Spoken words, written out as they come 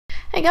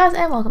Hey guys,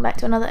 and welcome back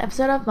to another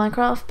episode of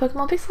Minecraft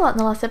Pokemon Pixel Art. In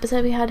the last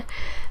episode we had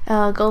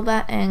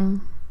Golbat and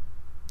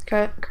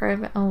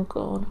oh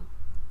god,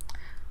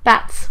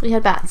 bats. We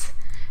had bats.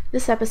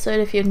 This episode,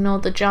 if you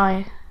ignored the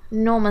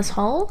ginormous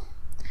hole,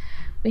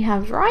 we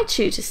have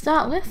Raichu to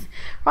start with.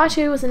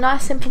 Raichu was a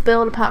nice simple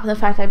build, apart from the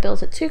fact I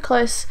built it too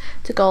close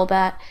to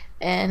Golbat,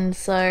 and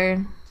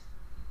so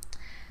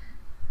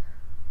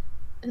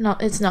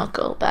it's not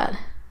Golbat.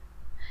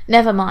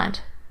 Never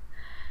mind.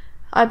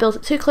 I built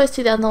it too close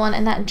to the other one,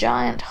 and that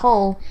giant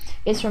hole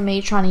is from me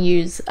trying to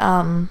use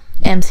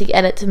MC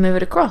Edit to move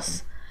it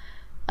across.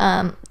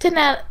 Didn't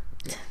out,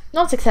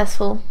 not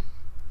successful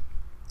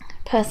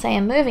per se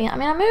in moving it. I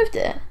mean, I moved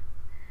it,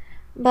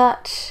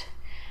 but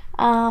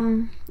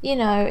you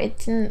know, I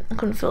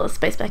couldn't fill the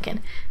space back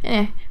in.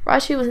 Anyway,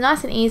 Raichu was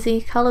nice and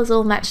easy. Colors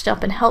all matched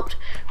up and helped,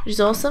 which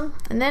is awesome.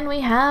 And then we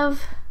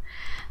have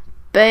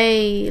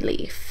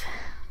Bayleef.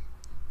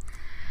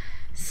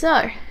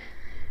 So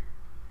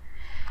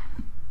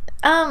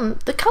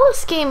the color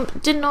scheme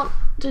did not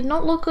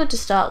look good to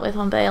start with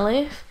on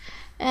Bayleef,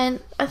 and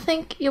I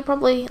think you'll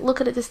probably look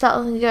at it to start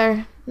with and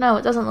go, no,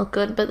 it doesn't look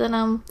good, but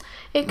then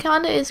it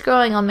kind of is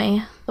growing on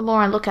me the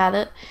more I look at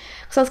it.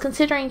 Because I was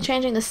considering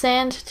changing the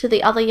sand to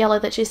the other yellow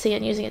that you see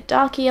and using a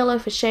dark yellow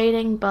for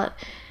shading, but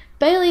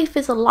Bayleef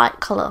is a light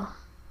color,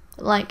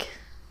 like,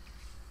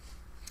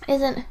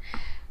 isn't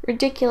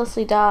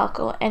ridiculously dark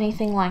or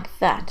anything like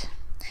that.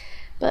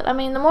 But I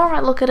mean, the more I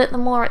look at it, the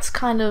more it's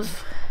kind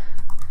of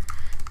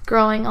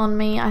growing on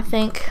me, I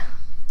think.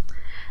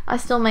 I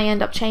still may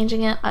end up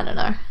changing it, I don't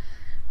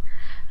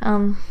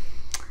know.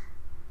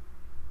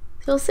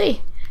 You'll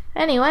see.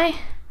 Anyway,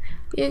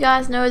 you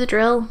guys know the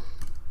drill.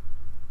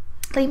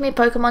 Leave me a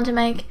Pokemon to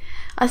make.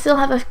 I still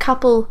have a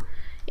couple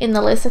in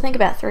the list, I think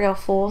about 3 or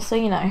 4, so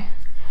you know.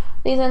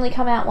 These only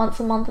come out once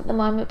a month at the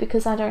moment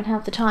because I don't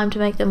have the time to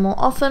make them more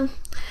often.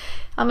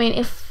 I mean,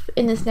 if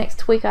in this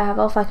next week I have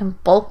off, I can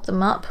bulk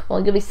them up.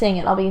 Well, you'll be seeing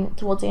it, I'll be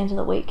towards the end of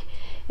the week.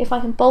 If I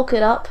can bulk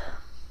it up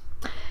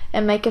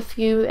and make a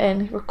few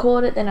and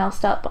record it, then I'll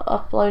start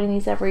uploading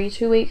these every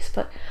 2 weeks,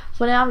 but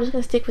for now I'm just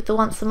going to stick with the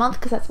once a month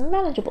because that's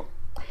manageable.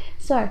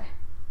 So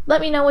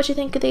let me know what you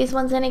think of these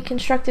ones, any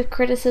constructive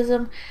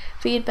criticism,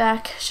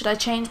 feedback, should I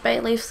change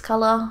Bayleef's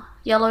colour,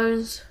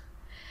 yellows,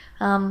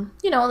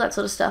 you know, all that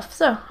sort of stuff.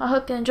 So I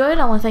hope you enjoyed.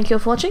 I want to thank you all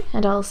for watching,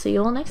 and I'll see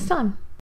you all next time.